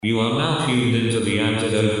You are now tuned into the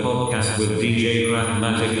Antidote podcast with DJ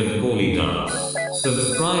Craftmatic and Paulie Dance.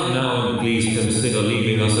 Subscribe now and please consider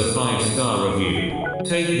leaving us a 5-star review.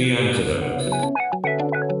 Take the antidote.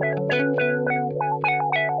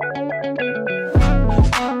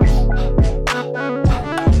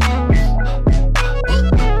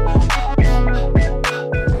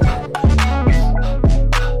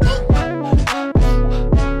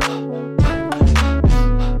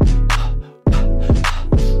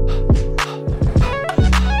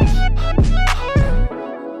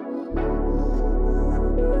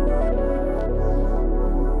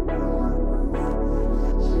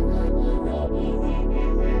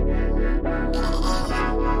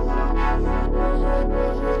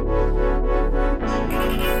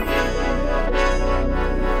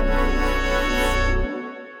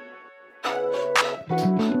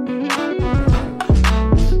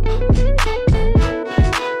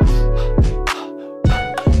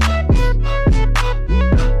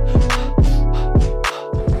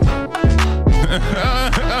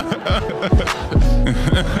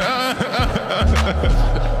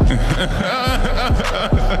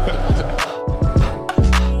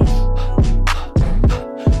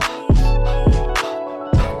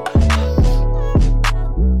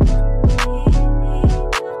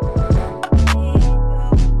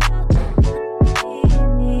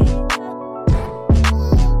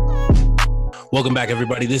 Welcome back,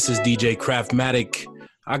 everybody. This is DJ Craftmatic.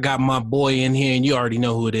 I got my boy in here, and you already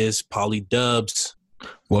know who it is, Paulie Dubs.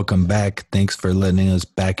 Welcome back. Thanks for letting us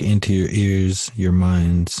back into your ears, your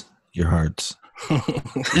minds, your hearts.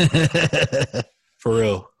 For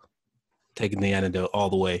real. Taking the antidote all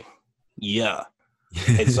the way. Yeah.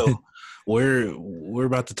 Hey, so we're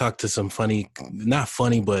about to talk to some funny, not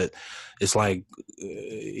funny, but it's like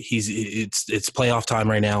it's playoff time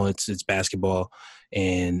right now. It's basketball,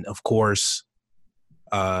 and of course,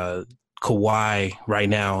 Kawhi right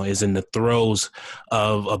now is in the throes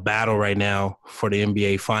of a battle right now for the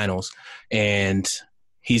NBA Finals, and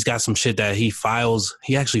he's got some shit that he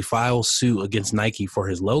actually files suit against Nike for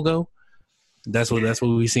his logo. That's what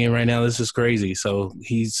we're seeing right now. This is crazy. So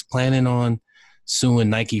he's planning on suing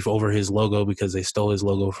Nike over his logo because they stole his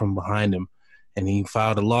logo from behind him, and he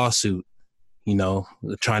filed a lawsuit, you know,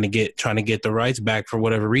 trying to get the rights back for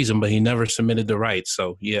whatever reason, but he never submitted the rights.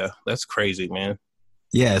 So yeah, that's crazy, man.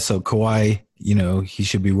 Yeah, so Kawhi, you know, he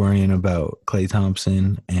should be worrying about Klay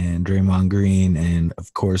Thompson and Draymond Green and,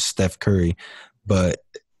 of course, Steph Curry. But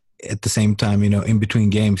at the same time, you know, in between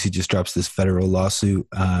games, he just drops this federal lawsuit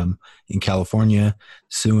in California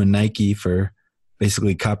suing Nike for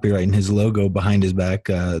basically copyrighting his logo behind his back.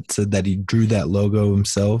 Said that he drew that logo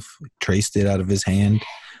himself, traced it out of his hand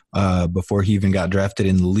before he even got drafted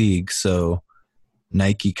in the league. So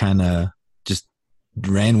Nike kind of just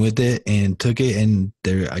ran with it and took it, and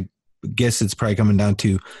I guess it's probably coming down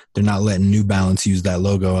to they're not letting New Balance use that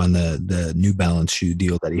logo on the New Balance shoe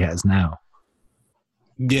deal that he has now.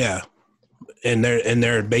 Yeah, and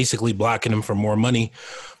they're basically blocking him for more money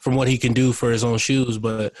from what he can do for his own shoes.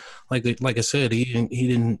 But like I said, he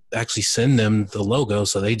didn't actually send them the logo,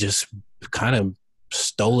 so they just kind of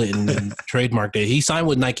stole it and trademarked it. He signed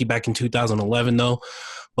with Nike back in 2011, though.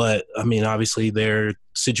 But, I mean, obviously their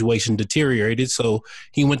situation deteriorated, so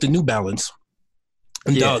he went to New Balance.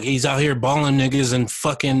 And, dog, he's out here balling niggas and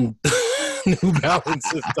fucking New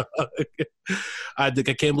Balances, dog. I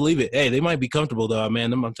can't believe it. Hey, they might be comfortable, though,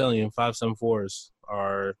 man. I'm telling you, 574s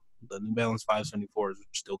are – the New Balance 574s are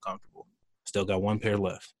still comfortable. Still got one pair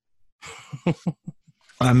left.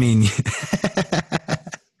 I mean,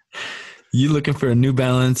 you looking for a New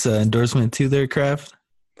Balance endorsement too there, Kraft?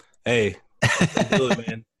 Hey. Do it,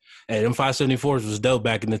 man. Hey, them 574s was dope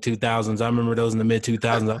back in the 2000s. I remember those in the mid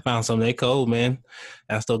 2000s. I found some. They cold, man.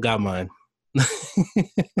 I still got mine.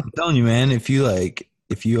 I'm telling you, man. If you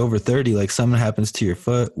over 30, like something happens to your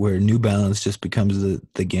foot, where New Balance just becomes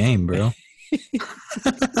the game, bro.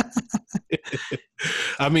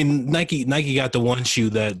 I mean, Nike got the one shoe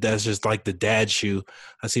that's just like the dad shoe.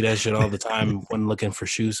 I see that shit all the time when looking for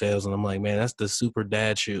shoe sales, and I'm like, man, that's the super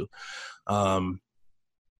dad shoe.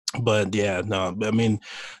 But yeah, no, I mean,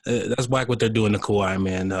 that's whack what they're doing to Kawhi,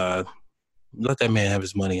 man. Let that man have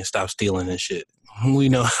his money and stop stealing and shit. We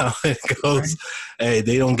know how it goes. Hey,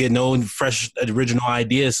 they don't get no fresh original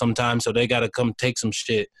ideas sometimes, so they got to come take some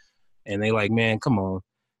shit. And they like, man, come on.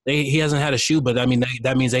 He hasn't had a shoe, but I mean,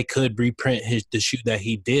 that means they could reprint the shoe that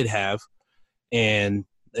he did have. And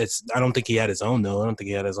I don't think he had his own, though. I don't think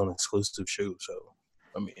he had his own exclusive shoe. So,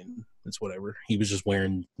 I mean, it's whatever. He was just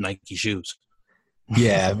wearing Nike shoes.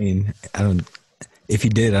 Yeah, I mean, if he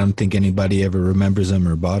did, I don't think anybody ever remembers him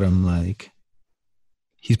or bought him. Like,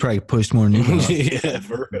 He's probably pushed more New Balance. Yeah,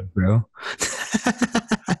 for real. Bro.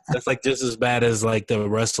 That's like just as bad as like the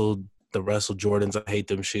Russell Jordans. I hate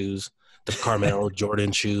them shoes. The Carmelo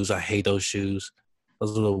Jordan shoes. I hate those shoes.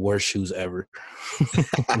 Those are the worst shoes ever.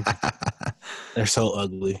 They're so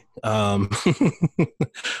ugly.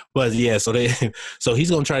 But yeah, so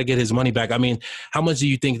he's gonna try to get his money back. I mean, how much do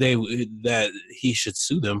you think that he should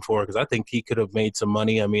sue them for? Because I think he could have made some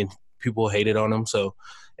money. I mean, people hated on him, so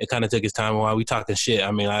it kind of took his time. While we talking shit,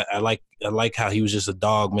 I mean, I like how he was just a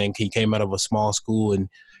dog, man. He came out of a small school and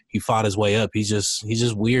he fought his way up. He's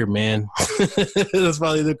just weird, man. That's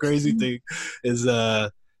probably the crazy thing is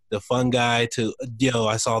the fun guy to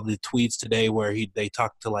I saw the tweets today where they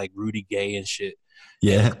talked to like Rudy Gay and shit.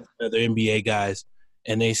 Yeah. And other NBA guys.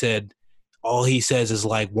 And they said all he says is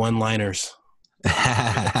like one-liners.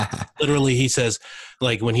 Literally he says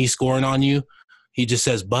like when he's scoring on you, he just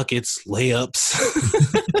says buckets, layups.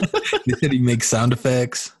 He said he makes sound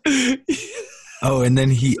effects. Oh, and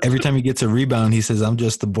then every time he gets a rebound, he says, "I'm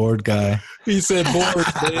just the board guy." He said board,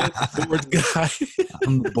 man. Board guy.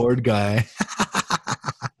 I'm the board guy.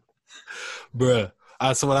 Bruh.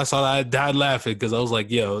 So when I saw that, I died laughing because I was like,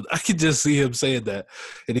 yo, I could just see him saying that.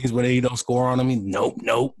 And when he don't score on him,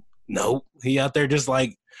 nope. He out there just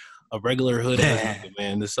like a regular hood ass nigga,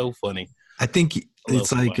 man. It's so funny. I think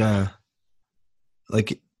it's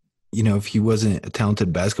like if he wasn't a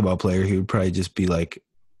talented basketball player, he would probably just be like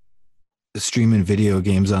streaming video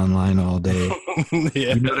games online all day.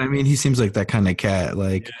 Yeah. You know what I mean? He seems like that kind of cat.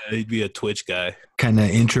 Like, yeah, he'd be a Twitch guy. Kind of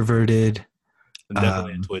introverted.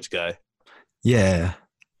 Definitely a Twitch guy. Yeah.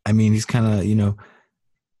 I mean, he's kind of,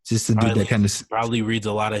 just a dude that kind of probably reads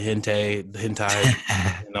a lot of hentai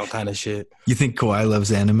and all kind of shit. You think Kawhi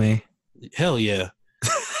loves anime? Hell yeah.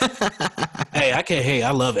 Hey,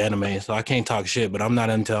 I love anime, so I can't talk shit, but I'm not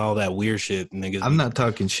into all that weird shit, niggas. I'm not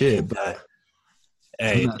talking shit, but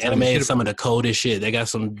hey, anime is some of the coldest shit. They got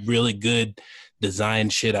some really good design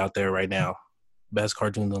shit out there right now. Best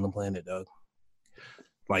cartoons on the planet, dog.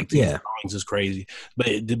 Like drawings is crazy, but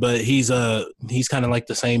he's kind of like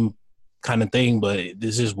the same kind of thing, but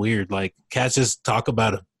this is weird. Like cats just talk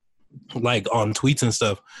about it like on tweets and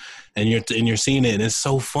stuff, and you're seeing it, and it's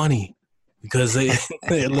so funny because they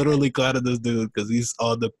literally clouded this dude because he's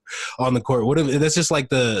on the court. What if that's just like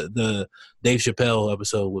the Dave Chappelle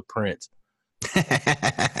episode with Prince?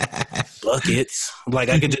 Buckets, like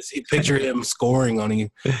I could just picture him scoring on you.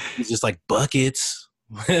 He's just like buckets.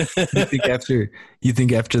 You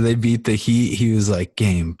think after they beat the Heat, he was like,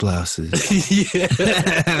 game blouses. Yeah.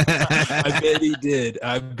 I bet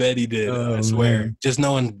he did. Oh, I swear. man. Just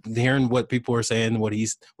hearing what people are saying, what he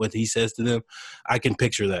says to them, I can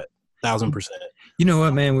picture that 1,000%. You know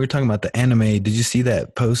what, man? We were talking about the anime. Did you see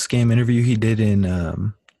that post-game interview he did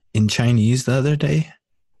in Chinese the other day?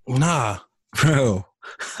 Nah. Bro.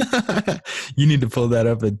 You need to pull that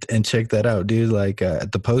up and check that out, dude. Like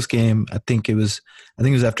at the post game, I think it was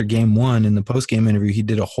after game 1. In the post game interview, he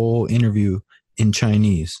did a whole interview in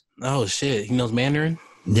Chinese. Oh shit, he knows Mandarin?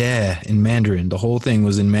 Yeah, in Mandarin. The whole thing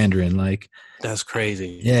was in Mandarin. Like that's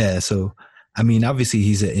crazy. Yeah, so I mean, obviously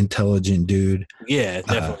he's an intelligent dude. Yeah,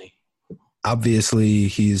 definitely. Obviously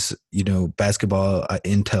he's basketball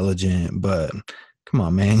intelligent, but. Come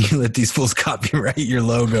on, man. You let these fools copyright your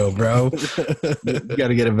logo, bro. You got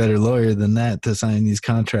to get a better lawyer than that to sign these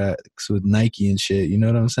contracts with Nike and shit. You know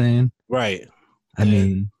what I'm saying? Right. I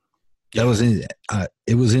mean, that was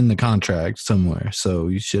it was in the contract somewhere. So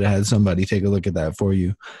you should have had somebody take a look at that for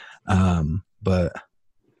you. But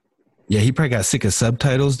yeah, he probably got sick of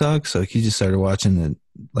subtitles, dog. So he just started watching it.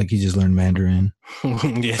 Like he just learned Mandarin.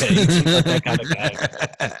 Yeah, he's like that kind of guy.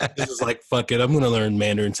 This is like, fuck it, I'm gonna learn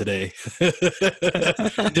Mandarin today. He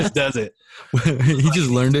just does it. He just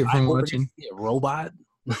learned it from watching. Robot.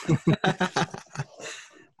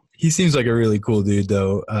 He seems like a really cool dude,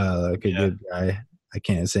 though. Like a good guy. I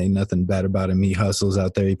can't say nothing bad about him. He hustles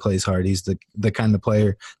out there. He plays hard. He's the kind of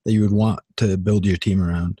player that you would want to build your team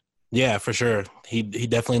around. Yeah, for sure. He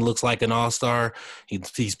definitely looks like an all-star.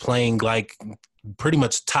 He's playing like pretty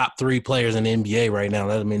much top 3 players in the NBA right now.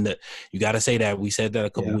 I mean, that you got to say that. We said that a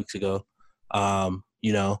couple weeks ago.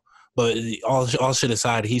 But all shit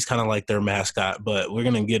aside, he's kind of like their mascot. But we're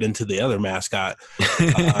gonna get into the other mascot,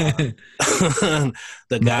 the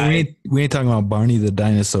guy. We ain't talking about Barney the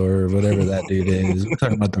dinosaur or whatever that dude is. We're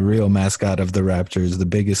talking about the real mascot of the Raptors, the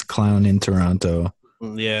biggest clown in Toronto.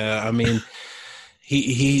 Yeah, I mean.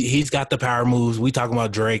 He's got the power moves. We talking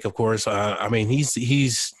about Drake, of course. I mean, he's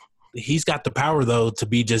got the power though to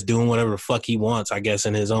be just doing whatever the fuck he wants. I guess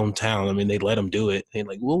in his own town. I mean, they let him do it. They're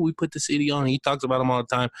like, well, we put the city on. He talks about him all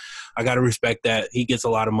the time. I got to respect that. He gets a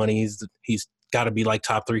lot of money. He's got to be like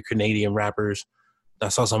top 3 Canadian rappers I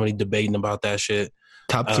saw somebody debating about that shit.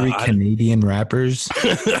 Top 3 Canadian rappers.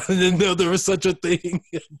 I didn't know there was such a thing.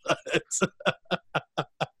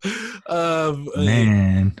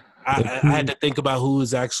 Man, I had to think about who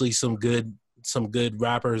is actually some good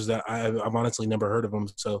rappers that I've honestly never heard of them.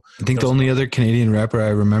 So I think the only other Canadian rapper I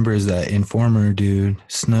remember is that Informer dude,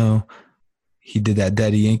 Snow. He did that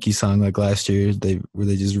Daddy Yankee song like last year. Where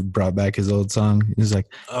they just brought back his old song. It was like,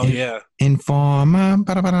 oh yeah, Informer.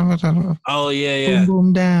 Oh yeah. Boom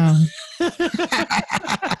boom down.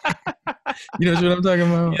 You know what I'm talking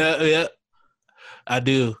about? Yeah. I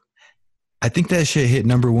do. I think that shit hit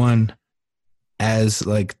number 1 as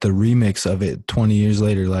like the remix of it 20 years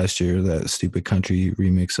later last year. That stupid country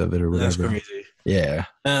remix of it or whatever. That's crazy. Yeah.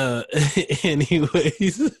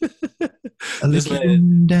 Anyways, this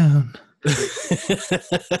man down.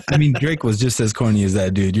 I mean, Drake was just as corny as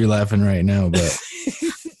that dude. You're laughing right now, but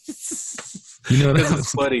you know what?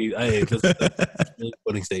 It's funny. Hey, that's a really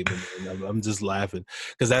funny statement. Man. I'm just laughing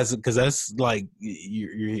because that's like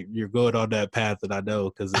you're going on that path, and I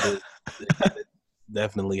know because it is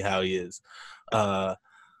definitely how he is.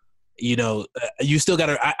 You still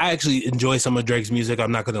gotta. I actually enjoy some of Drake's music.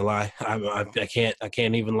 I'm not gonna lie. I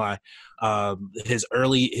can't even lie. His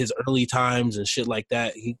early times and shit like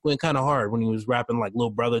that. He went kind of hard when he was rapping like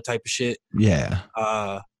Lil Brother type of shit. Yeah.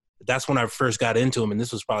 That's when I first got into him, and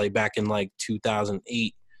this was probably back in like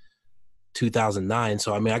 2008, 2009.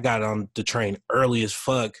 So I mean, I got on the train early as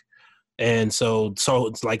fuck. And so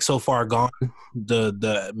it's like So Far Gone,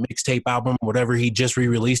 the mixtape album, whatever, he just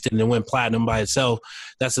re-released it and it went platinum by itself.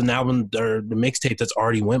 That's an album or the mixtape that's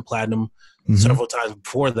already went platinum several times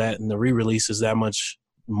before that, and the re-release is that much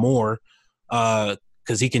more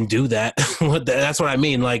because he can do that. That's what I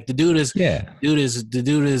mean. Like the dude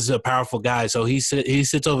is a powerful guy. So he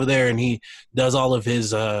sits over there and he does all of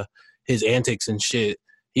his antics and shit.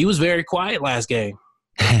 He was very quiet last game.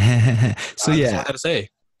 So yeah, I gotta say.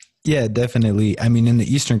 Yeah, definitely. I mean, in the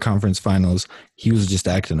Eastern Conference Finals, he was just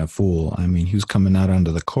acting a fool. I mean, he was coming out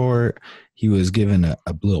onto the court. He was giving a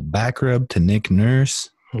little back rub to Nick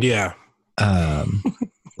Nurse. Yeah.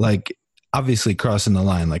 Like, obviously crossing the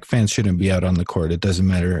line. Like, fans shouldn't be out on the court. It doesn't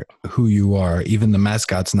matter who you are. Even the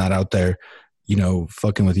mascot's not out there,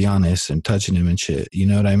 fucking with Giannis and touching him and shit. You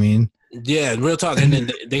know what I mean? Yeah, real talk. And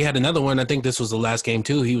then they had another one. I think this was the last game,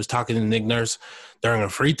 too. He was talking to Nick Nurse during a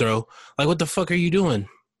free throw. Like, what the fuck are you doing?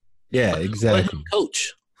 Yeah, exactly.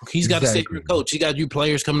 Coach. He's got to stay for coach. You got you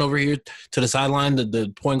players coming over here to the sideline.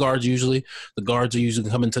 The point guards the guards are usually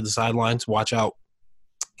coming to the sidelines. Watch out,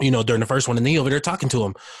 during the first one, and he over there talking to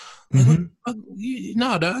him. Mm-hmm.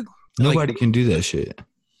 No, dog. Nobody can do that shit.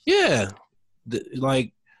 Yeah, I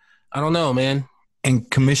don't know, man. And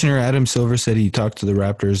Commissioner Adam Silver said he talked to the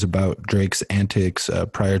Raptors about Drake's antics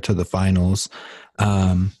prior to the finals.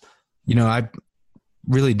 I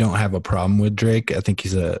really don't have a problem with Drake. I think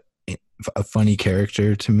he's a funny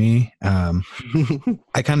character to me. I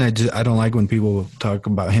don't like when people talk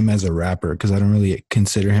about him as a rapper because I don't really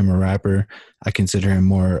consider him a rapper. I consider him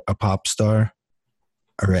more a pop star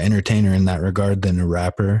or an entertainer in that regard than a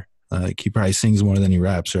rapper. Like he probably sings more than he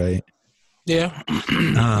raps, right? Yeah.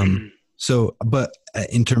 But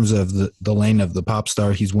in terms of the lane of the pop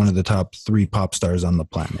star, he's one of the top 3 pop stars on the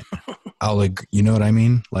planet. You know what I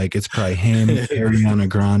mean? Like it's probably him, Ariana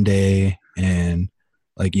Grande, and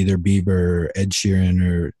like either Bieber, Ed Sheeran,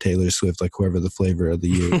 or Taylor Swift, like whoever the flavor of the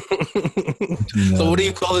year. So what do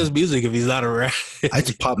you call his music if he's not a rap?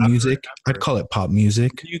 It's pop music. I'd call it pop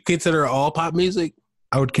music. Do you consider all pop music?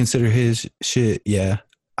 I would consider his shit, yeah.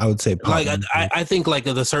 I would say pop. Like I think like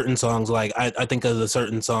of the certain songs, like I think of the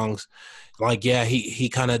certain songs, like yeah, he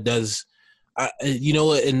kind of does.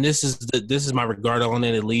 And this is my regard on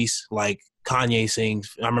it at least. Like Kanye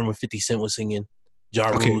sings. I remember 50 Cent was singing Ja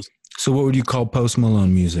Rule's. So what would you call Post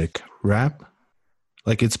Malone music? Rap?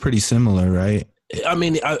 Like it's pretty similar, right? I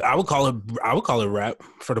mean, I would call it rap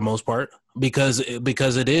for the most part because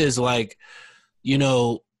it is like,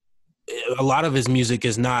 a lot of his music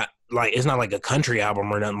is not like it's not like a country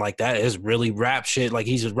album or nothing like that. It's really rap shit. Like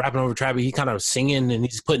he's just rapping over trap. He's kind of singing and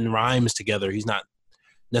he's putting rhymes together. He's not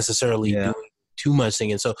necessarily doing too much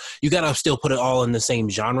singing. So you got to still put it all in the same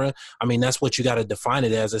genre. I mean, that's what you got to define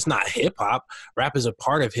it as. It's not hip hop. Rap is a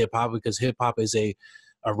part of hip hop because hip hop is a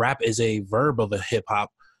rap is a verb of a hip hop,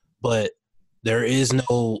 but there is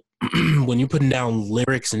no, when you're putting down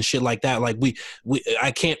lyrics and shit like that, like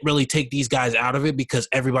I can't really take these guys out of it because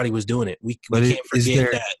everybody was doing it. We can't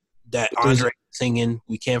forget that Andre was singing.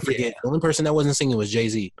 We can't forget the only person that wasn't singing was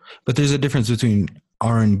Jay-Z. But there's a difference between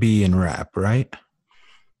R&B and rap, right?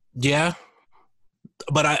 Yeah.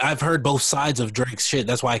 but I've heard both sides of Drake's shit.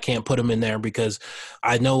 That's why I can't put him in there because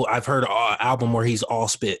I know I've heard an album where he's all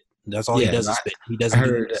spit. That's all he Yeah, does is spit. He I doesn't do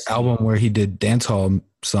heard an album where he did dance hall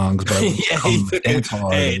songs, but I wouldn't yeah, call him a dance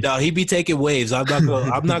hall hey, artist. no, he be taking waves. I'm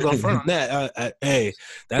not gonna front on that. Hey,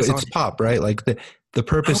 But that's on it's pop, right? Like the I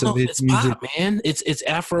purpose don't know of if his it's music. pop, man. It's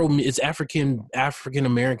African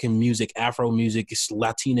American music, Afro music, it's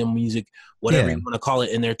Latino music, whatever Yeah, you want to call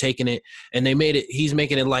it. And they're taking it and they made it. He's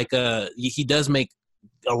making it like he does make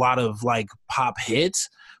a lot of like pop hits,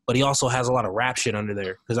 but he also has a lot of rap shit under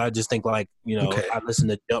there. Because I just think like okay. I listen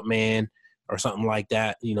to Jumpman or something like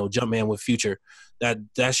that. Jumpman with Future. That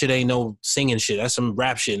shit ain't no singing shit. That's some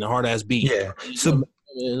rap shit and a hard ass beat. Yeah. So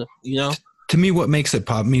you know, to me, what makes it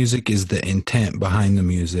pop music is the intent behind the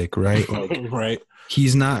music, right? Like right.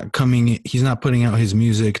 he's not putting out his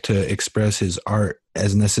music to express his art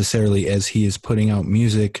as necessarily as he is putting out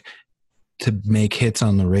music to make hits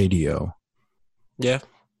on the radio. Yeah.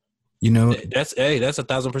 That's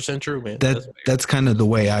 1,000% true, man. That's kind of the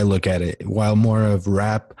way I look at it. While more of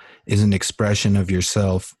rap is an expression of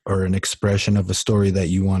yourself or an expression of a story that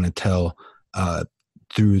you want to tell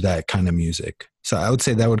through that kind of music. So I would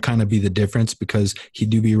say that would kind of be the difference because he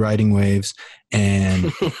do be riding waves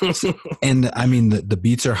and I mean the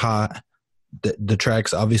beats are hot. The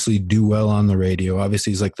tracks obviously do well on the radio.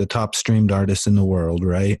 Obviously he's like the top streamed artist in the world,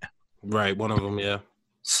 right? Right, one of them, yeah.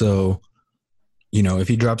 So if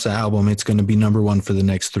he drops an album, it's going to be number one for the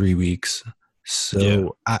next 3 weeks.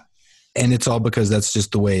 So and it's all because that's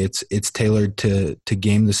just the way it's tailored to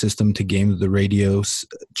game the system, to game the radio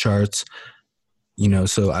charts.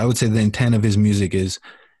 So I would say the intent of his music is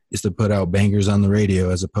to put out bangers on the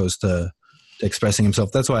radio as opposed to expressing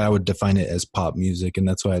himself. That's why I would define it as pop music, and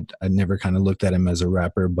that's why I never kind of looked at him as a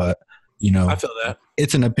rapper. But I feel that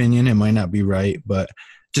it's an opinion; it might not be right, but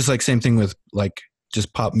just like same thing with like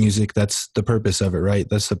just pop music. That's the purpose of it, right?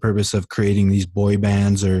 That's the purpose of creating these boy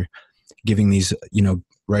bands or giving these,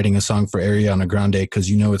 writing a song for Ariana Grande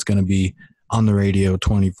because it's going to be on the radio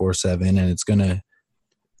 24/7 and it's going to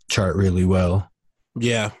chart really well.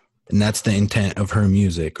 Yeah. And that's the intent of her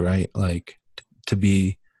music, right? Like to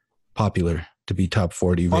be popular, to be top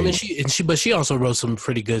 40. Well, I mean, she also wrote some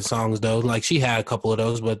pretty good songs though. Like she had a couple of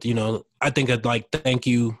those, but I think I'd like Thank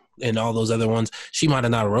You and all those other ones. She might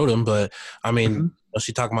have not wrote them, but I mean,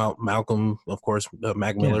 she talking about Malcolm, of course,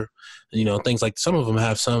 Mac Miller, things like some of them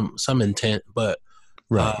have some intent, but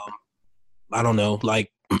right. I don't know. Like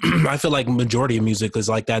I feel like majority of music is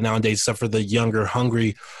like that nowadays, except for the younger,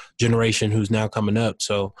 hungry generation who's now coming up.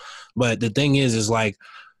 So, but the thing is like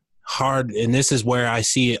hard, and this is where I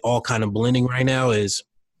see it all kind of blending right now is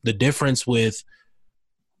the difference with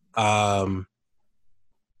the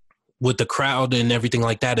crowd and everything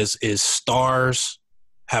like that is stars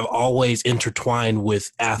have always intertwined with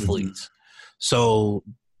athletes. So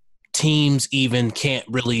teams even can't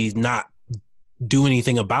really not do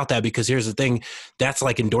anything about that because here's the thing, that's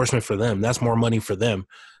like endorsement for them. That's more money for them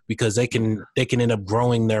because they can end up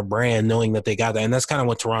growing their brand knowing that they got that. And that's kind of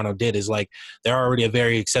what Toronto did is like, they're already a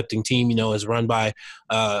very accepting team, is run by,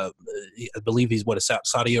 I believe he's a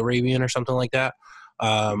Saudi Arabian or something like that.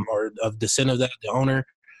 Or of descent of that, the owner,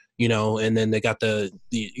 and then they got the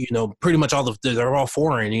pretty much they're all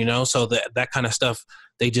foreign, so that kind of stuff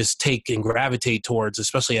they just take and gravitate towards,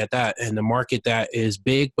 especially at that. And the market that is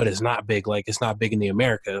big, but it's not big. Like it's not big in the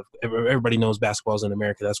America. Everybody knows basketball's in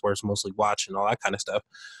America. That's where it's mostly watched and all that kind of stuff.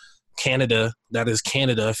 Canada, that is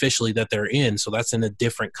Canada officially that they're in. So that's in a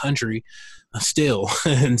different country still.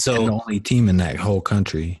 And so the only team in that whole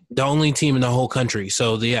country. The only team in the whole country.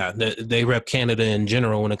 So they rep Canada in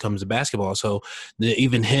general when it comes to basketball. So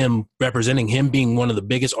even him representing him being one of the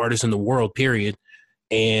biggest artists in the world, period.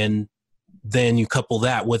 And then you couple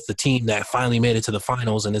that with the team that finally made it to the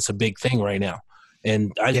finals, and it's a big thing right now.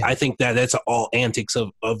 And I think that's all antics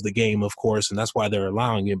of the game, of course, and that's why they're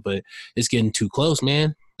allowing it. But it's getting too close,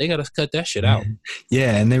 man. They got to cut that shit out.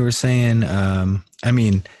 Yeah, and they were saying,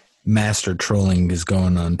 master trolling is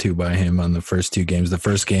going on too by him on the first two games. The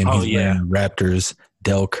first game, wearing Raptors,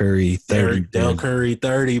 Del Curry 30. Del Curry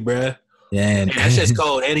 30, bruh. Yeah, and that's just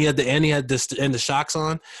cold. And he had the shocks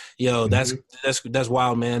on. Yo, that's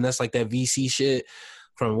wild, man. That's like that VC shit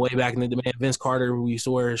from way back in the day. Man, Vince Carter, who used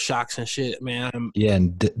to wear shocks and shit, man. Yeah,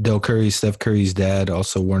 and Del Curry, Steph Curry's dad,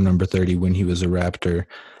 also wore number 30 when he was a Raptor.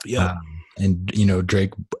 Yeah. And,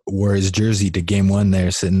 Drake wore his jersey to game one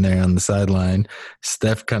there, sitting there on the sideline.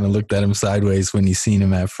 Steph kind of looked at him sideways when he seen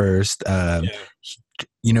him at first.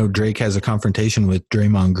 Drake has a confrontation with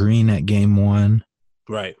Draymond Green at game one.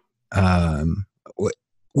 Right.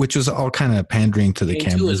 Which was all kind of pandering to the game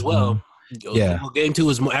cameras two as well. Yeah. Well, game two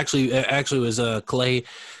was actually was Clay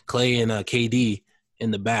and KD,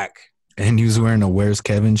 in the back. And he was wearing a "Where's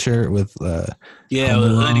Kevin" shirt with Yeah, Home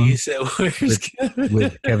with hoodie. Alone He said, "Where's Kevin?"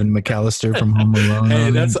 with Kevin McAllister from Home Alone. Hey,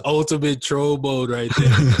 on that's it. ultimate troll mode right there.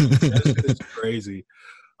 That shit is crazy.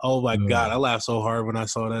 Oh my god, I laughed so hard when I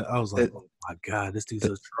saw that. I was like, That- "Oh my god, this dude's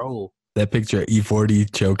a troll." That picture of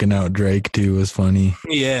E40 choking out Drake too was funny.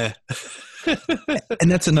 Yeah, And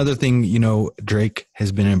that's another thing, you know, Drake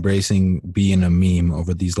has been embracing being a meme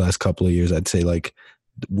over these last couple of years. I'd say like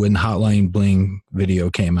when Hotline Bling video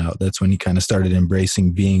came out, that's when he kind of started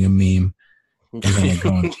embracing being a meme and kind of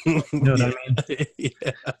going, you know what I mean?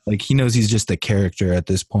 Yeah. Like he knows he's just a character at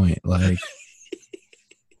this point. Like,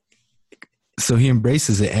 so he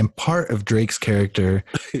embraces it. And part of Drake's character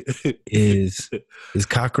is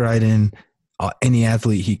cock riding any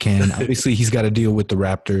athlete he can. Obviously, he's got to deal with the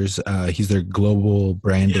Raptors. He's their global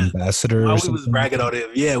brand ambassador. While Or we was something. bragging on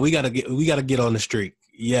him, yeah, we gotta get on the streak.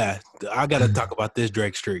 Yeah, I gotta talk about this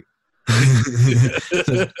Drake streak.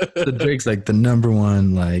 so Drake's like the number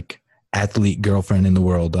one like athlete girlfriend in the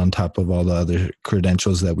world, on top of all the other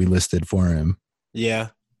credentials that we listed for him. Yeah.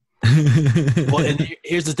 Well, and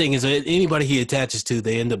here's the thing: is that anybody he attaches to,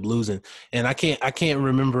 they end up losing. And I can't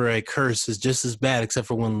remember a curse is just as bad, except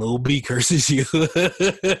for when Lil B curses you.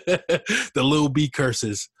 The Lil B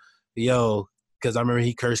curses, yo, because I remember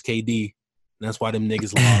he cursed KD, and that's why them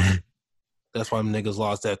niggas lost. That's why them niggas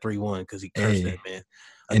lost that 3-1 because he cursed that man.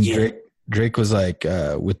 And Again. Drake was like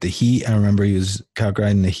with the Heat. I remember he was cock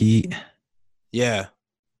riding the Heat. Yeah,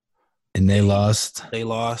 and they lost. They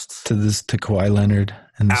lost to Kawhi Leonard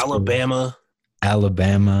and Alabama,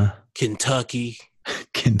 Kentucky,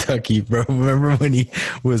 bro. Remember when he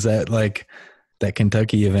was at like that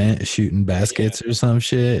Kentucky event shooting baskets or some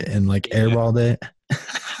shit and like airballed it?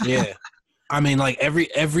 Yeah. I mean, like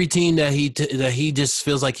every team that he just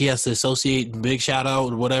feels like he has to associate, big shout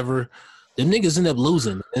out or whatever, them niggas end up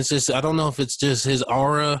losing. It's just, I don't know if it's just his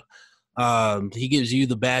aura. He gives you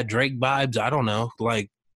the bad Drake vibes. I don't know.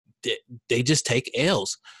 Like they just take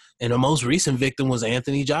L's. And the most recent victim was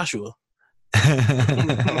Anthony Joshua. So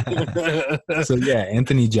yeah,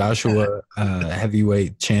 Anthony Joshua,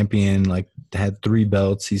 heavyweight champion, like had 3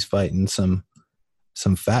 belts. He's fighting some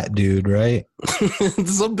fat dude, right?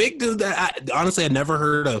 Some big dude that honestly I never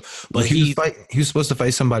heard of. But he was supposed to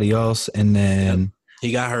fight somebody else, and then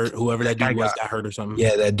he got hurt. Whoever that dude got hurt or something.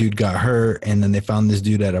 Yeah, that dude got hurt, and then they found this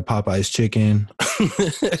dude at a Popeye's chicken.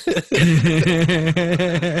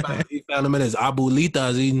 He found him in his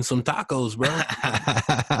abuelitas eating some tacos, bro.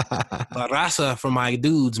 La raza for my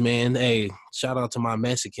dudes, man. Hey, shout out to my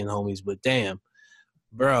Mexican homies, but damn,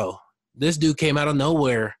 bro, this dude came out of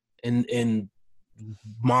nowhere and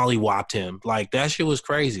molly-whopped him. Like, that shit was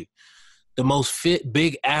crazy. The most fit,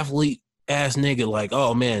 big athlete ass nigga, like,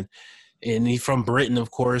 oh man. And he's from Britain,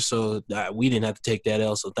 of course, so we didn't have to take that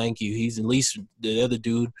L, so thank you. He's at least the other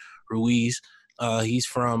dude, Ruiz. He's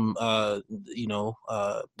from,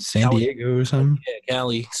 San Diego or something? Yeah,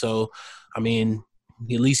 Cali. So, I mean,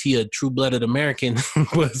 at least he a true-blooded American.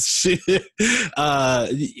 But shit,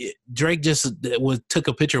 Drake just took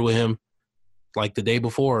a picture with him like the day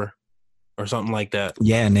before or something like that.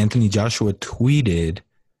 Yeah, and Anthony Joshua tweeted,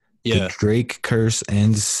 the Drake curse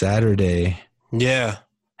ends Saturday. Yeah.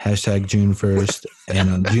 Hashtag June 1st. And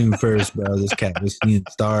on June 1st, bro, this cat was seeing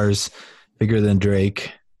stars bigger than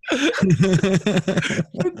Drake.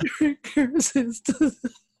 Drake curses.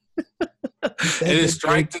 It is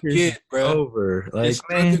strike again, bro. Over. Like,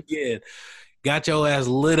 strike again. Got your ass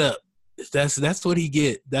lit up. That's what he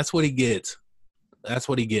get. That's what he gets. That's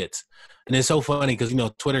what he gets. And it's so funny because,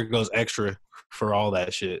 Twitter goes extra for all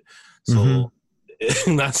that shit. So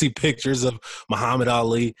I see pictures of Muhammad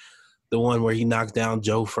Ali, the one where he knocked down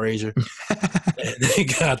Joe Frazier. And they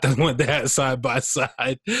got them with that side by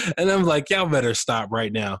side. And I'm like, y'all better stop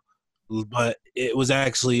right now. But it was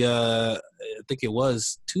actually, I think it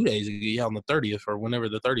was 2 days ago, on the 30th or whenever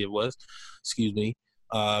the 30th was, excuse me.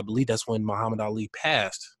 I believe that's when Muhammad Ali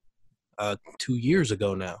passed 2 years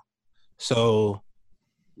ago now. So,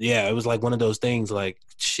 yeah, it was like one of those things like,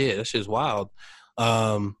 shit, that shit's wild.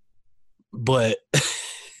 But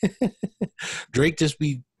Drake just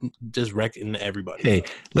wrecking everybody. Hey,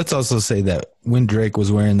 let's also say that when Drake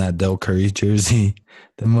was wearing that Del Curry jersey,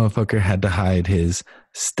 the motherfucker had to hide his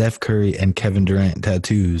Steph Curry and Kevin Durant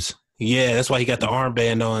tattoos. Yeah, that's why he got the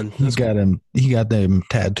armband on. He got them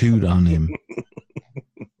tattooed on him.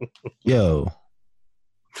 Yo,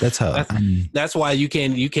 that's how. That's why you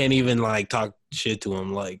can't even like talk shit to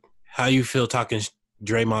him. Like, how you feel talking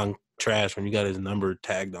Draymond trash when you got his number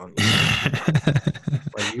tagged on you?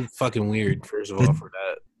 Like, you're fucking weird. First of all, for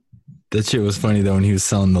that. That shit was funny though when he was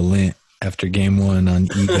selling the lint after game one on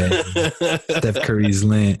eBay. Steph Curry's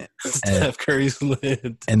lint. Steph Curry's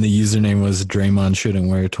lint. And the username was Draymond shouldn't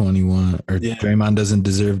wear 21, or Yeah. Draymond doesn't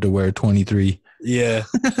deserve to wear 23. Yeah.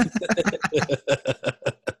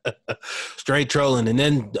 Straight trolling. And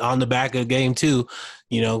then on the back of game two,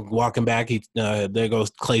 walking back, there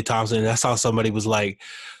goes Klay Thompson. And I saw somebody was like,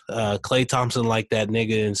 Klay Thompson like that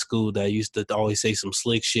nigga in school that used to always say some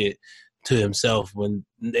slick shit to himself when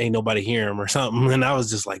ain't nobody hear him or something. And I was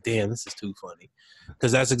just like, damn, this is too funny.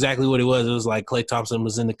 Because that's exactly what it was. It was like Klay Thompson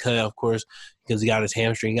was in the cut, of course, because he got his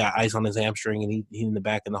hamstring, he got ice on his hamstring, and he in the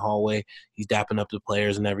back in the hallway. He's dapping up the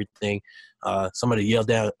players and everything. Somebody yelled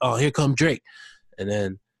down, "Oh, here come Drake." And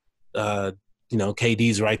then,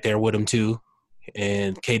 KD's right there with him too.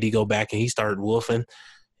 And KD go back and he started wolfing.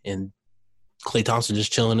 And Klay Thompson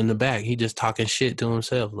just chilling in the back. He just talking shit to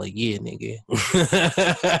himself. Like, yeah, nigga.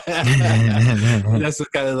 That's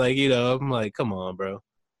kind of like, I'm like, come on, bro.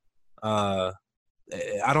 I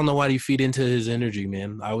don't know why you feed into his energy,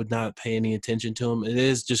 man. I would not pay any attention to him. It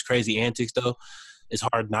is just crazy antics, though. It's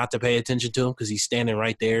hard not to pay attention to him because he's standing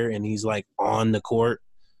right there and he's like on the court.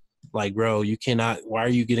 Like, bro, you cannot. Why are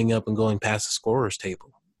you getting up and going past the scorer's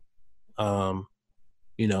table?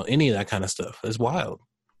 Any of that kind of stuff. It's wild.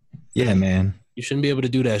 Yeah, man. You shouldn't be able to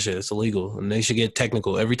do that shit. It's illegal, and they should get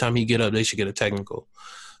technical. Every time he get up, they should get a technical.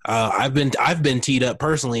 I've been teed up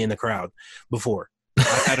personally in the crowd before.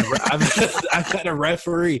 I've had a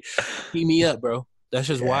referee tee me up, bro. That's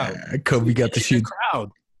just wild. Kobe got to shoot.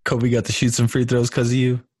 Crowd. Kobe got to shoot some free throws because of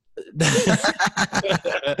you.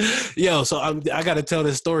 Yo, so I got to tell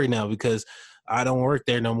this story now because I don't work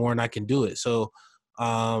there no more, and I can do it. So,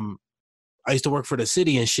 I used to work for the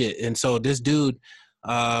city and shit, and so this dude,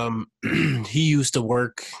 he used to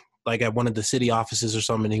work like at one of the city offices or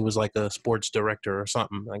something. He was like a sports director or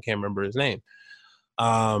something. I can't remember his name.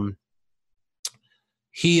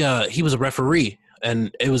 He was a referee,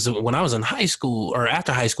 and it was when I was in high school or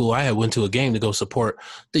after high school, I had went to a game to go support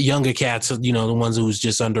the younger cats, the ones who was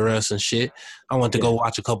just under us and shit. I went to go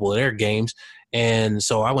watch a couple of their games. And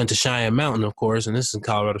so I went to Cheyenne Mountain, of course, and this is in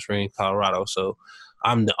Colorado Springs, Colorado. So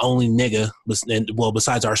I'm the only nigga,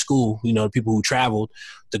 besides our school, people who traveled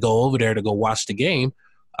to go over there to go watch the game.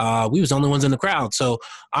 We was the only ones in the crowd. So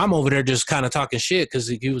I'm over there just kind of talking shit because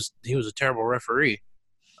he was a terrible referee.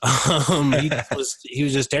 He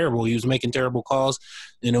was just terrible. He was making terrible calls,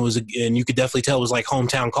 and and you could definitely tell it was like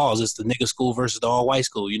hometown calls. It's the nigga school versus the all white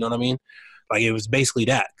school. You know what I mean? Like it was basically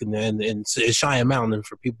that. And it's Cheyenne Mountain. And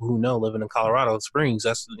for people who know, living in Colorado Springs,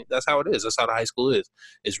 that's how it is. That's how the high school is.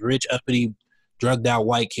 It's rich, uppity, drugged out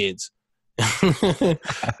white kids. And,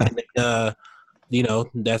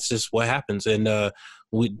 that's just what happens. And I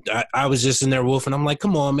was just in there wolfing. I'm like,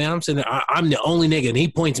 come on, man. I'm sitting there. I'm the only nigga, and he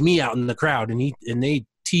points me out in the crowd, and they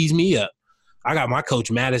tease me up. I got my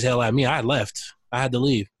coach mad as hell at me. I left. I had to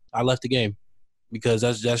leave. I left the game because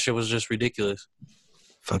that shit was just ridiculous.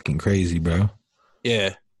 Fucking crazy, bro.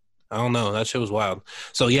 Yeah. I don't know. That shit was wild.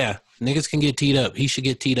 So, yeah, niggas can get teed up. He should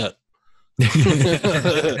get teed up. Get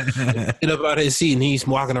up out of his seat, and he's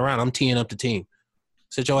walking around. I'm teeing up the team.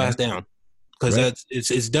 Sit your ass down. Because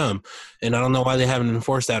it's dumb, and I don't know why they haven't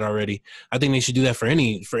enforced that already. I think they should do that for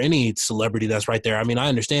any celebrity that's right there. I mean, I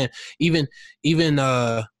understand even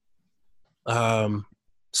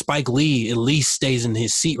Spike Lee at least stays in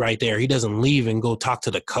his seat right there. He doesn't leave and go talk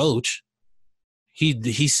to the coach.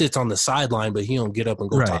 He sits on the sideline, but he don't get up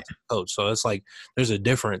and go talk to the coach. So it's like there's a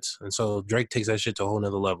difference, and so Drake takes that shit to a whole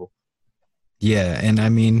nother level. Yeah, and I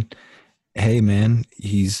mean, hey man,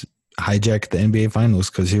 he's hijacked the NBA Finals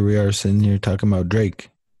because here we are sitting here talking about Drake.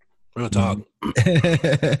 Real talk.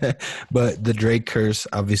 But the Drake curse,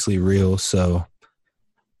 obviously real, so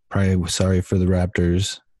probably sorry for the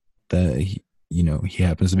Raptors that he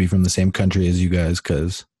happens to be from the same country as you guys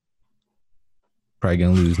because probably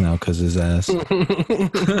going to lose now because his ass.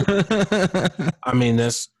 I mean,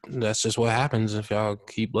 that's just what happens if y'all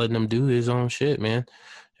keep letting him do his own shit, man.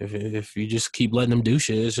 If you just keep letting him do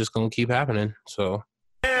shit, it's just going to keep happening, so.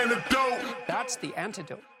 That's the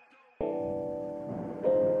antidote.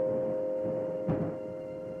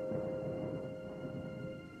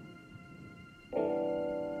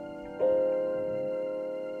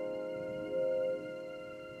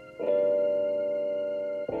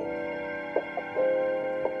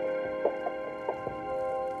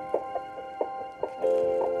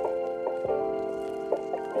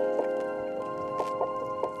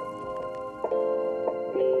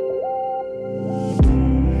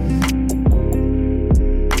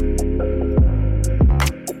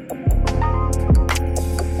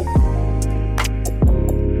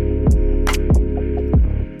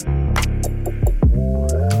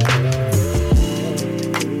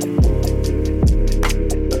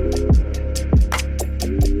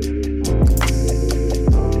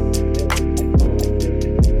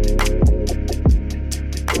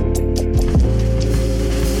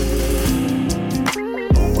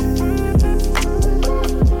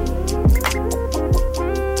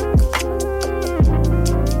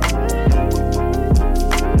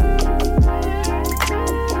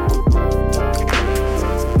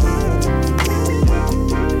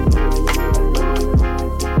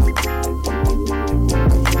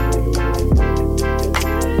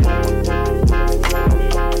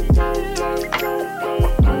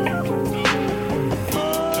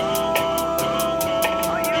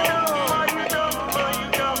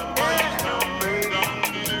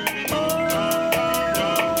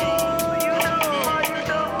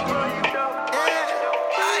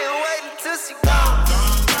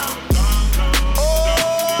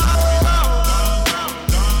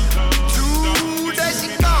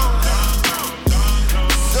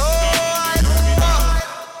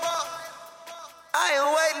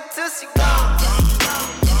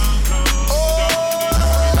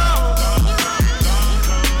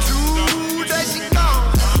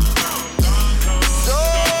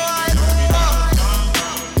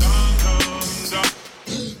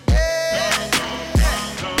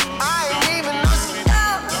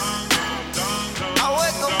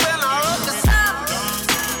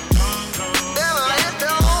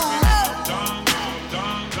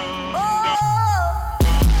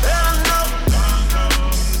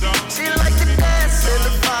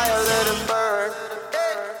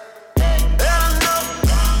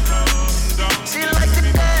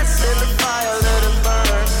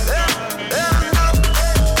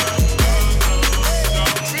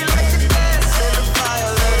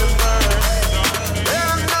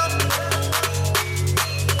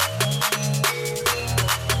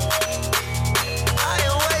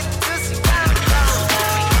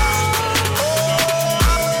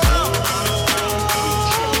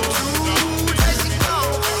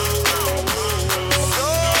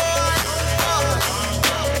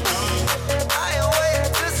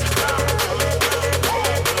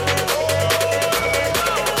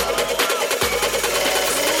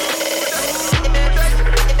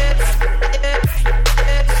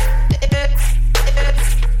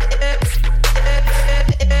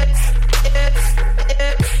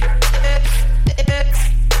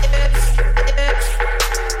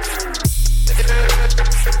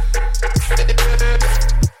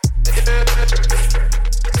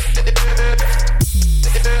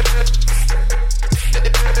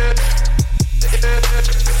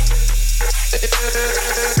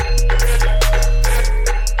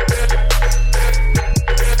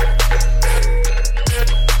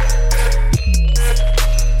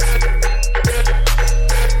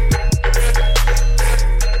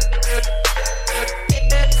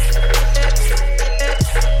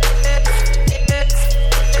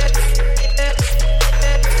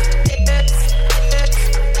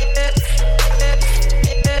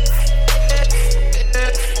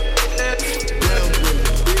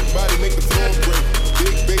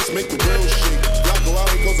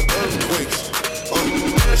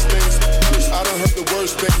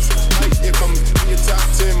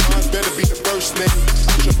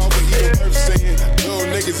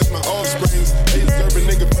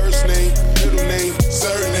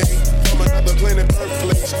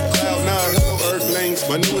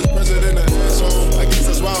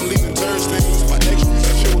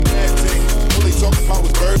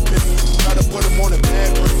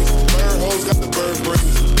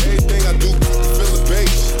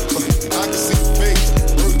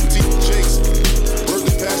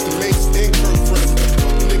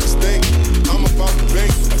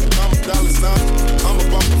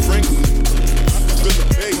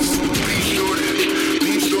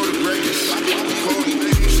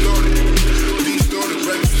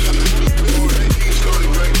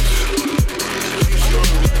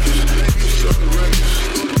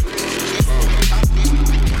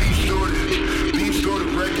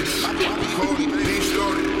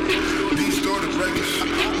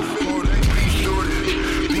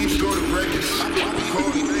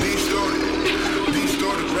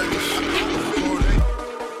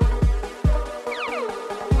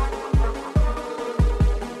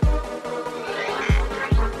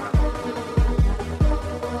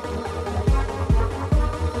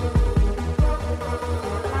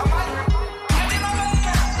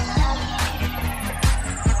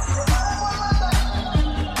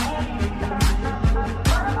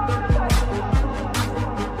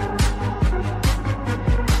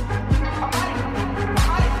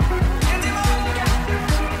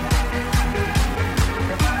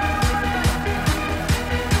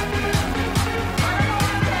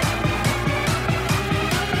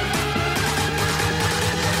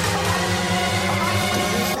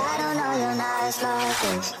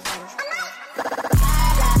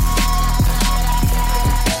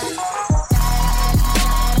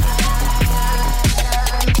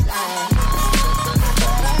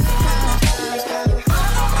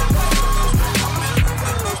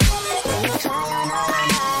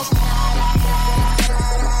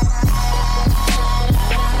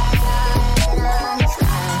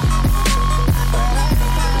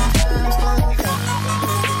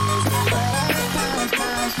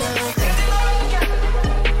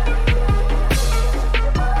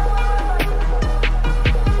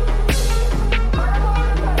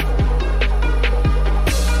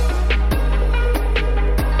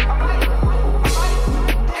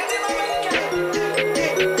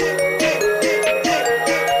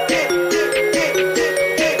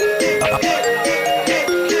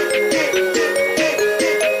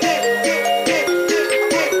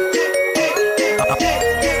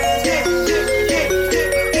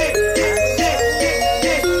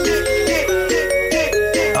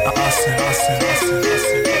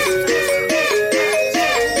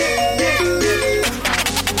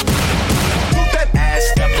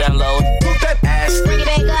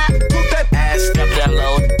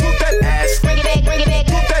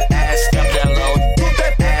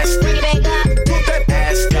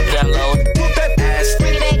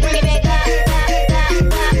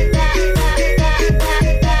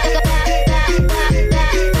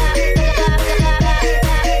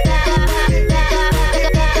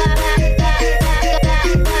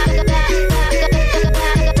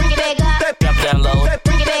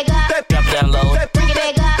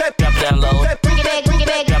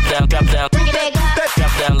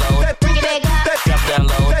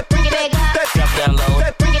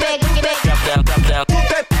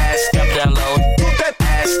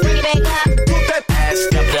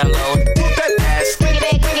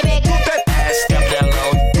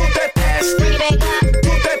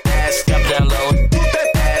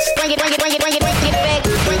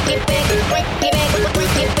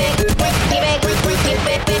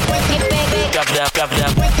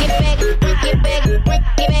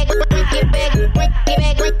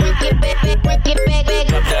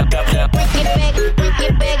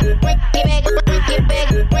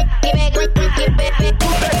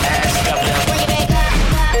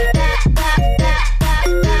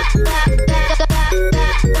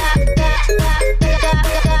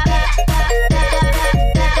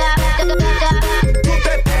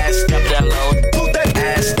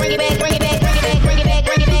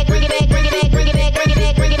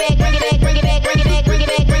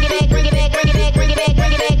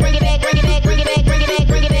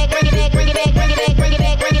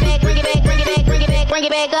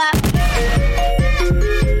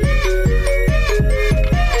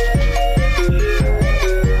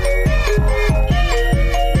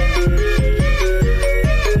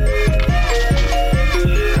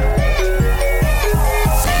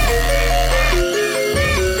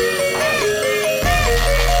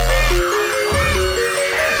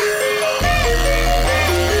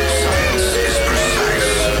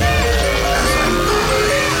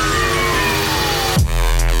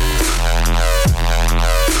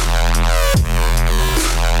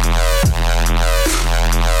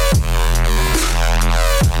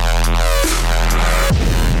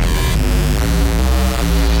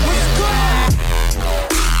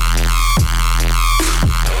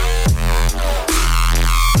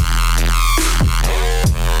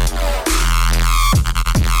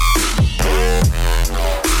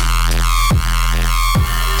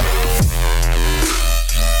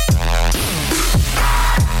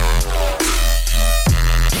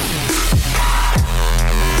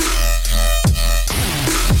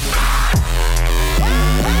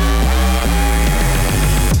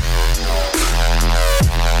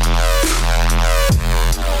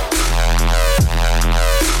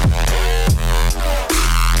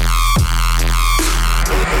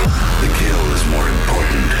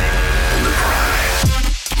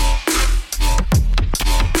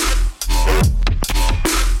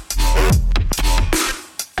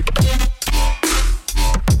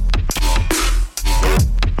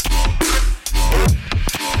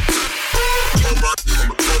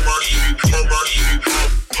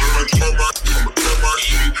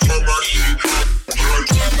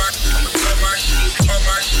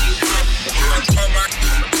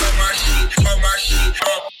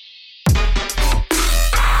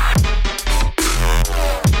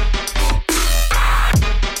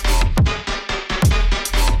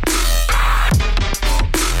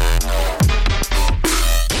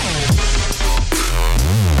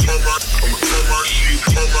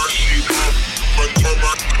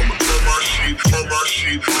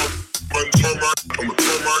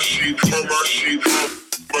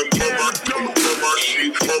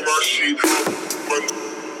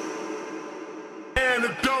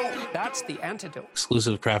 That's the antidote.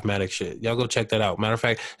 Exclusive Craftmatic shit. Y'all go check that out. Matter of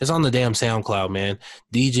fact, it's on the damn SoundCloud, man.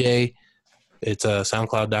 DJ, it's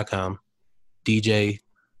soundcloud.com. DJ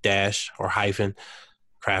dash or hyphen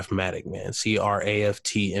Craftmatic, man.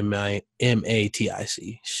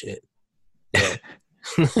 CRAFTMATIC. Shit. Yeah.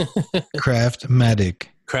 Craftmatic.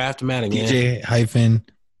 Craftmatic, man. DJ hyphen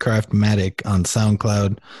Craftmatic on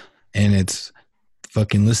SoundCloud. And it's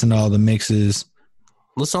fucking listen to all the mixes.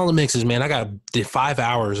 Listen to all the mixes, man. I got 5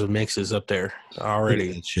 hours of mixes up there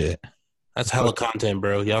already. That shit. That's hella content,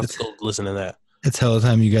 bro. Y'all still listen to that. It's hella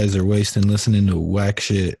time you guys are wasting listening to whack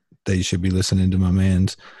shit that you should be listening to my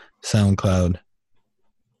man's SoundCloud.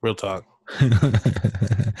 Real talk.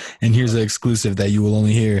 And here's the exclusive that you will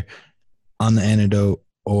only hear on the Antidote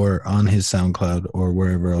or on his SoundCloud or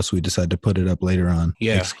wherever else we decide to put it up later on.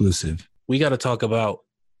 Yeah. Exclusive. We got to talk about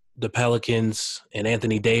the Pelicans and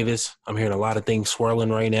Anthony Davis. I'm hearing a lot of things swirling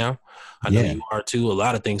right now. I know you are too. A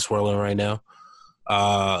lot of things swirling right now.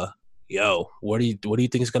 What do you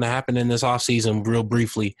think is going to happen in this offseason? Real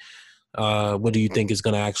briefly, what do you think is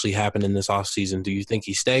going to actually happen in this offseason? Do you think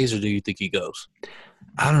he stays or do you think he goes?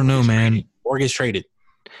 I don't know, man. Or gets traded?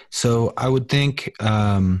 So I would think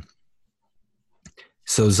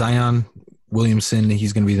so Zion Williamson,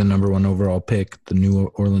 he's going to be the number 1 overall pick. The New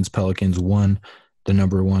Orleans Pelicans won the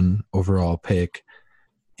number 1 overall pick.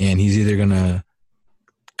 And he's either going to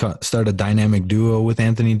start a dynamic duo with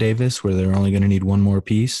Anthony Davis where they're only going to need one more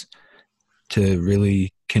piece to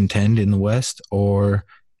really contend in the West, or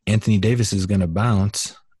Anthony Davis is going to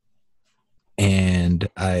bounce. And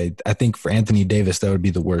I think for Anthony Davis, that would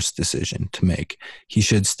be the worst decision to make. He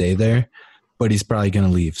should stay there, but he's probably going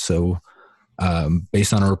to leave. So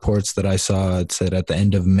based on reports that I saw, it said at the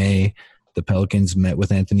end of May, the Pelicans met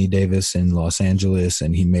with Anthony Davis in Los Angeles,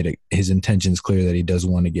 and he made his intentions clear that he does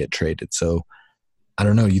want to get traded. So I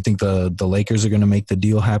don't know. You think the Lakers are going to make the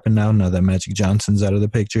deal happen now that Magic Johnson's out of the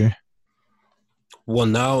picture? Well,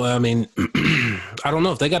 no. I mean, I don't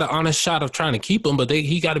know if they got an honest shot of trying to keep him, but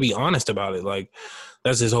he got to be honest about it. Like,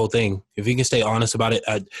 that's his whole thing. If he can stay honest about it,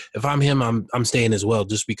 if I'm him, I'm staying as well,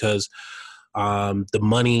 just because the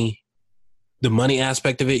money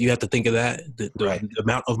aspect of it, you have to think of that. The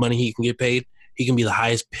amount of money he can get paid. He can be the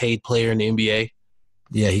highest paid player in the NBA.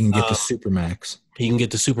 Yeah, he can get the Supermax. He can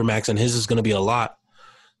get the Supermax, and his is going to be a lot.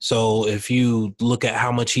 So if you look at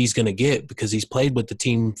how much he's going to get, because he's played with the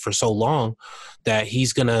team for so long, that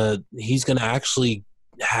he's gonna actually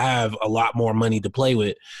have a lot more money to play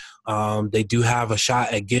with. They do have a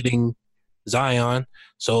shot at getting Zion.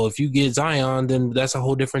 So if you get Zion, then that's a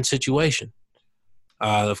whole different situation.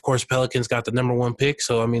 Of course, Pelicans got the number 1 pick.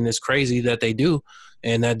 So, I mean, it's crazy that they do.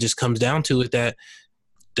 And that just comes down to it that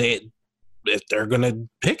if they're going to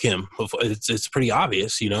pick him, it's pretty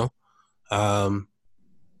obvious, you know?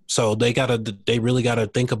 So they really got to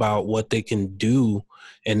think about what they can do.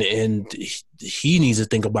 And he needs to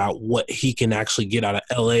think about what he can actually get out of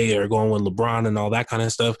LA or going with LeBron and all that kind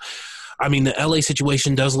of stuff. I mean, the LA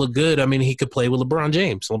situation does look good. I mean, he could play with LeBron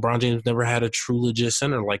James. LeBron James never had a true legit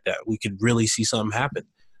center like that. We could really see something happen.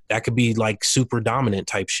 That could be like super dominant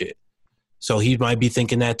type shit. So he might be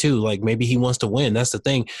thinking that too. Like maybe he wants to win. That's the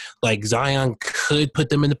thing. Like Zion could put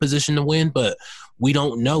them in the position to win, but we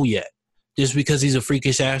don't know yet. Just because he's a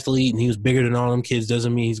freakish athlete and he was bigger than all them kids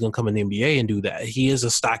doesn't mean he's going to come in the NBA and do that. He is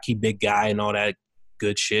a stocky big guy and all that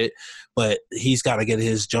good shit, but he's got to get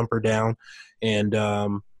his jumper down and,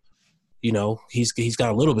 you know, he's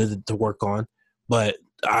got a little bit to work on, but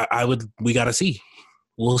we got to see.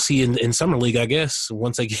 We'll see in Summer League, I guess,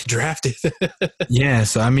 once they get drafted. Yeah,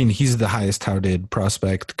 so I mean, he's the highest touted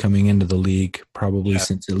prospect coming into the league, probably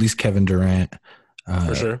since at least Kevin Durant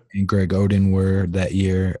for sure and Greg Oden were that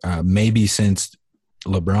year. Maybe since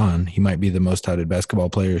LeBron, he might be the most touted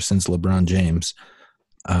basketball player since LeBron James.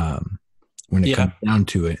 When it comes down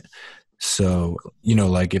to it. So, you know,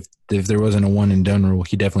 like if there wasn't a one and done rule,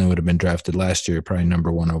 he definitely would have been drafted last year, probably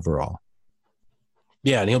number 1 overall.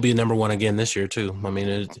 Yeah, and he'll be number 1 again this year too. I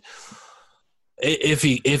mean,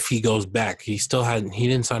 if he goes back, he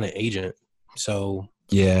didn't sign an agent. So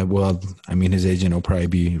yeah, well, I mean, his agent will probably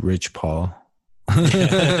be Rich Paul,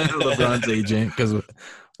 LeBron's agent. Because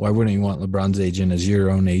why wouldn't you want LeBron's agent as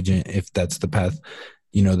your own agent if that's the path,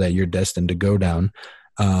 you know, that you're destined to go down?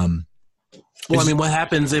 Well, I mean, what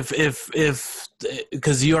happens if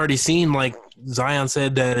because you already seen, like Zion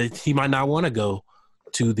said that he might not want to go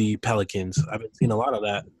to the Pelicans. I've been seeing a lot of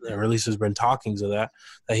that, or at least there's been talkings of that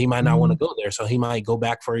he might not want to go there. So he might go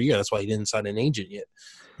back for a year. That's why he didn't sign an agent yet,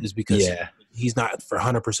 is because he's not for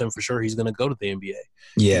 100% for sure he's going to go to the NBA.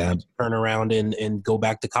 Yeah. Turn around and go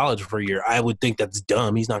back to college for a year. I would think that's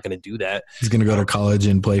dumb. He's not going to do that. He's going to go to college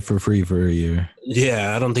and play for free for a year.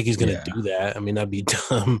 Yeah, I don't think he's going to do that. I mean, that'd be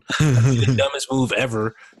dumb. That'd be the dumbest move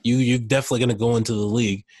ever. You're definitely going to go into the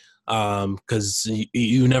league because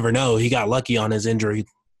you never know. He got lucky on his injury.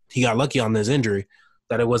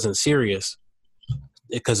 That it wasn't serious.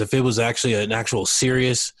 Because if it was actually an actual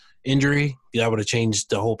serious injury, that would have changed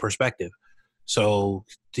the whole perspective. So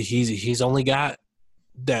he's only got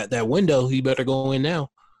that window. He better go in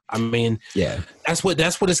now. I mean, yeah, that's what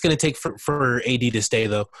it's going to take for AD to stay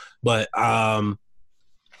though. But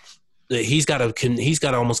he's got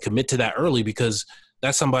to almost commit to that early, because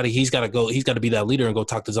that's somebody he's got to go. He's got to be that leader and go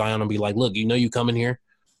talk to Zion and be like, look, you come in here,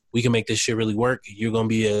 we can make this shit really work. You're going to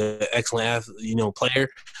be an excellent player.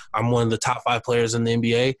 I'm one of the top 5 players in the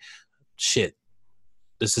NBA. Shit,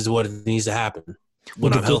 this is what needs to happen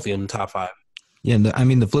when I'm healthy in the top 5. Yeah,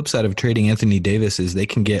 the flip side of trading Anthony Davis is they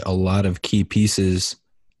can get a lot of key pieces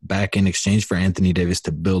back in exchange for Anthony Davis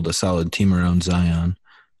to build a solid team around Zion.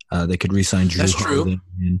 They could re-sign Drew Holiday.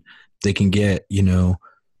 And they can get,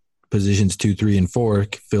 positions 2, 3, and 4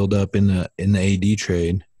 filled up in the AD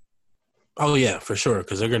trade. Oh yeah, for sure.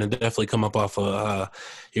 Because they're going to definitely come up off. You're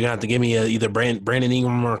going to have to give me either Brandon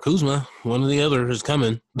Ingram or Kuzma. One or the other is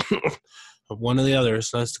coming. One or the other.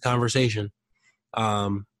 So that's the conversation.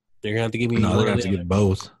 They're gonna have to give me. No, they're gonna have to get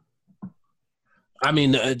both. I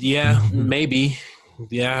mean, maybe.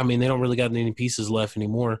 Yeah, I mean, they don't really got any pieces left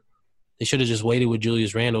anymore. They should have just waited with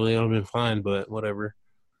Julius Randle. They would have been fine, but whatever.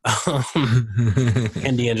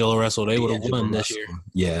 And D'Angelo Russell, they would have won this year.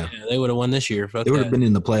 Yeah, they would have won this year. They would have been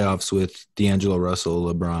in the playoffs with D'Angelo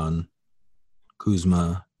Russell, LeBron,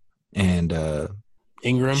 Kuzma, and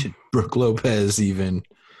Ingram, Brook Lopez, even.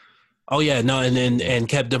 Oh yeah, no, and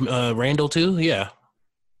kept Randall too. Yeah,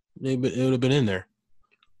 it would have been in there.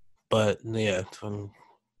 But yeah,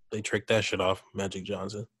 they tricked that shit off, Magic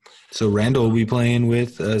Johnson. So Randall will be playing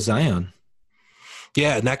with Zion.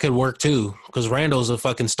 Yeah, and that could work too, because Randall's a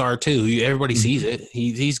fucking star too. Everybody sees it.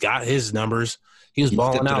 He's got his numbers. He was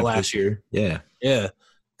balling out last year. Yeah,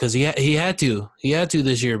 because he had to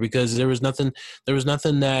this year, because there was nothing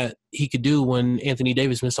that he could do when Anthony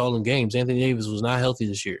Davis missed all them games. Anthony Davis was not healthy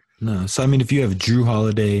this year. No, so I mean, if you have Drew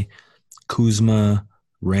Holiday, Kuzma,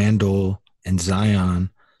 Randall, and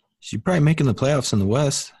Zion, you're probably making the playoffs in the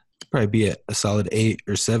West. Probably be a solid 8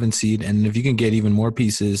 or 7 seed, and if you can get even more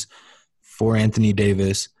pieces for Anthony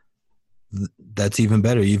Davis, that's even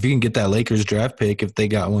better. If you can get that Lakers draft pick, if they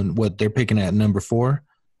got one, what they're picking at number 4,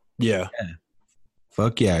 yeah.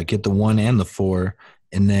 Fuck yeah, get the 1 and the 4,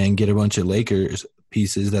 and then get a bunch of Lakers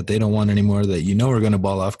pieces that they don't want anymore that are going to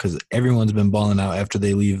ball off because everyone's been balling out after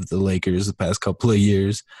they leave the Lakers the past couple of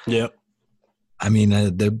years. Yep. I mean,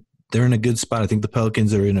 they're in a good spot. I think the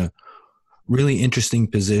Pelicans are in a really interesting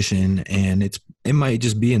position, and it might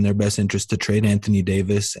just be in their best interest to trade Anthony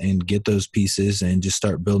Davis and get those pieces and just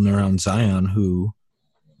start building around Zion, who,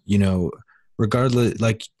 regardless,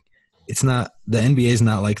 like it's not – the NBA is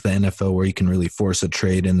not like the NFL where you can really force a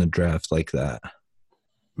trade in the draft like that.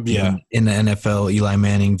 Yeah. In the NFL, Eli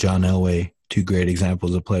Manning, John Elway, two great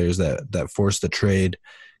examples of players that forced a trade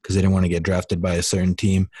because they didn't want to get drafted by a certain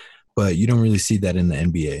team. But you don't really see that in the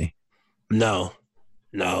NBA. No,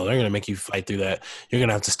 they're going to make you fight through that. You're going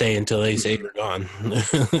to have to stay until they say you're gone.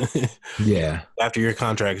 Yeah. After your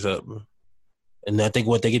contract's up. And I think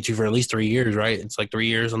what they get you for at least 3 years, right? It's like 3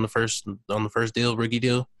 years on the first deal, rookie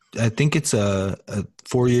deal. I think it's a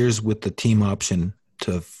 4 years with the team option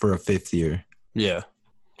for a fifth year. Yeah.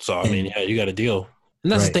 So, I mean, yeah, you got a deal.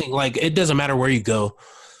 And that's the thing. Like, it doesn't matter where you go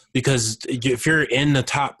because if you're in the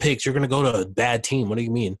top picks, you're going to go to a bad team. What do you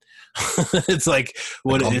mean? It's like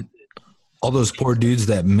all those poor dudes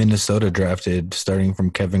that Minnesota drafted, starting from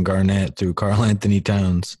Kevin Garnett through Karl Anthony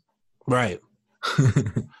Towns. Right.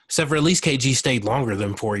 Except for at least KG stayed longer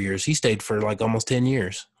than 4 years. He stayed for like almost 10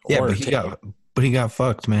 years. Yeah, but he got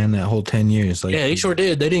fucked, man, that whole 10 years. Like, yeah, he sure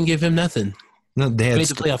did. They didn't give him nothing. No, they had made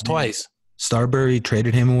the playoffs twice. Starbury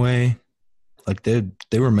traded him away. Like they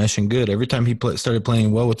were meshing good. Every time he started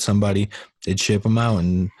playing well with somebody, they'd ship him out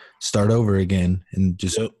and start over again. And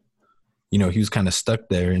just, he was kind of stuck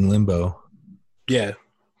there in limbo. Yeah.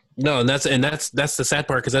 No, and that's the sad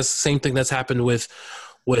part because that's the same thing that's happened with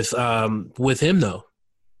him though.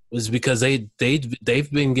 Is because they've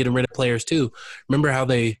been getting rid of players too. Remember how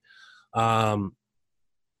they,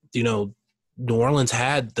 New Orleans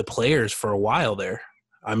had the players for a while there.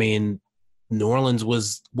 I mean, New Orleans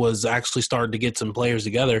was actually starting to get some players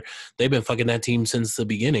together. They've been fucking that team since the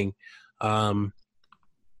beginning. I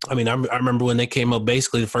remember when they came up,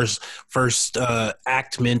 basically the first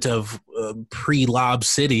actment of pre-Lob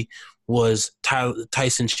City was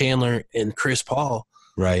Tyson Chandler and Chris Paul.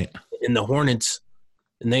 Right. In the Hornets.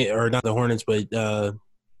 And they are not the Hornets, but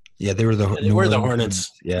they were the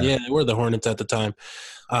Hornets. Yeah, they were the Hornets at the time.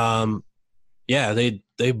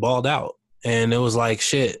 They balled out, and it was like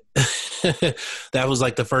shit. That was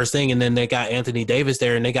like the first thing, and then they got Anthony Davis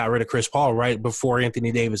there, and they got rid of Chris Paul right before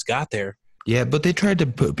Anthony Davis got there. Yeah, but they tried to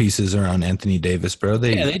put pieces around Anthony Davis, bro.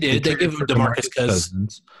 They did. They gave him DeMarcus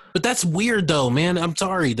Cousins. But that's weird, though, man. I'm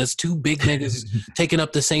sorry. That's two big niggas taking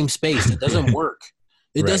up the same space. It doesn't work.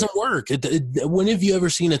 It doesn't work. When have you ever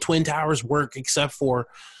seen a Twin Towers work except for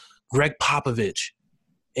Greg Popovich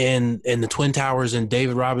and the Twin Towers and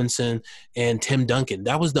David Robinson and Tim Duncan?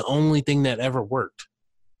 That was the only thing that ever worked.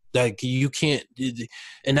 Like you can't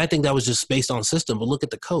 – and I think that was just based on system. But look at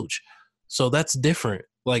the coach. So that's different.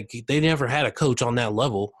 Like they never had a coach on that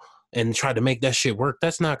level and tried to make that shit work.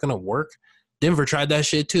 That's not going to work. Denver tried that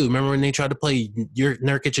shit too. Remember when they tried to play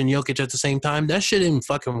Nurkic and Jokic at the same time? That shit didn't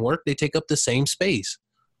fucking work. They take up the same space.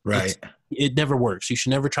 Right. It never works. You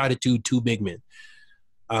should never try to do two big men.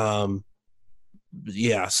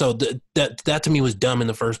 Yeah. So that to me was dumb in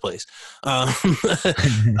the first place. But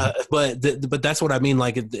that's what I mean.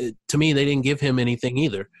 Like to me, they didn't give him anything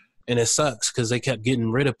either, and it sucks because they kept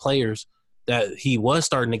getting rid of players that he was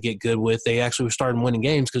starting to get good with. They actually were starting winning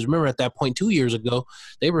games because remember at that point 2 years ago,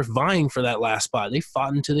 they were vying for that last spot. They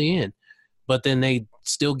fought into the end, but then they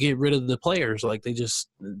still get rid of the players. Like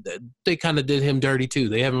they kind of did him dirty too.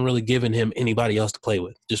 They haven't really given him anybody else to play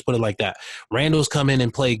with. Just put it like that. Randall's come in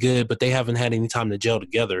and play good, but they haven't had any time to gel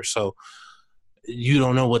together. So you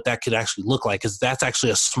don't know what that could actually look like because that's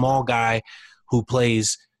actually a small guy who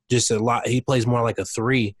plays just a lot. He plays more like a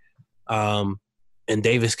three. And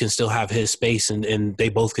Davis can still have his space and they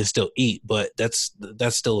both can still eat, but that's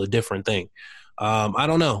still a different thing. I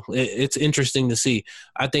don't know. It's interesting to see.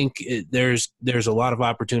 I think there's a lot of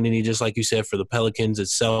opportunity, just like you said, for the Pelicans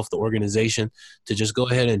itself, the organization, to just go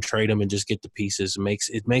ahead and trade him and just get the pieces.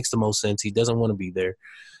 It makes the most sense. He doesn't want to be there.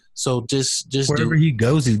 So just wherever he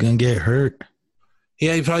goes, he's going to get hurt.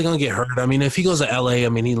 Yeah, he's probably going to get hurt. I mean, if he goes to L.A., I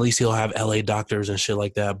mean, at least he'll have L.A. doctors and shit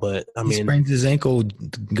like that. But, he sprains his ankle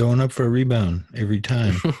going up for a rebound every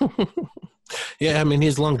time. Yeah, I mean,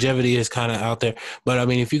 his longevity is kind of out there. But, I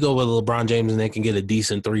mean, if you go with LeBron James and they can get a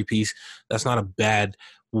decent three-piece, that's not a bad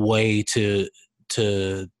way to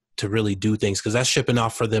really do things because that's shipping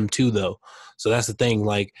off for them too, though. So that's the thing.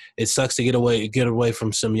 Like, it sucks to get away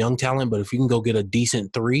from some young talent, but if you can go get a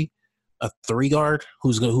decent a three guard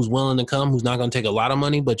who's willing to come, who's not going to take a lot of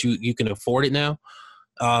money, but you can afford it now.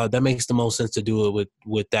 That makes the most sense to do it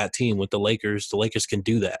with that team, with the Lakers. The Lakers can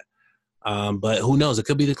do that. But who knows? It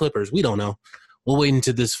could be the Clippers. We don't know. We'll wait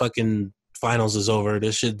until this fucking finals is over.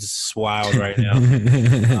 This shit's wild right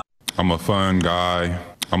now. I'm a fun guy.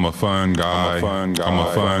 I'm a fun guy. I'm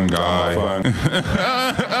a fun guy.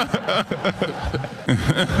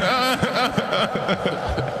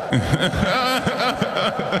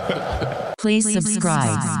 Please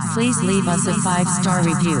subscribe. Please leave us a 5-star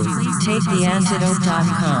review.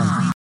 TakeTheAntidote.com.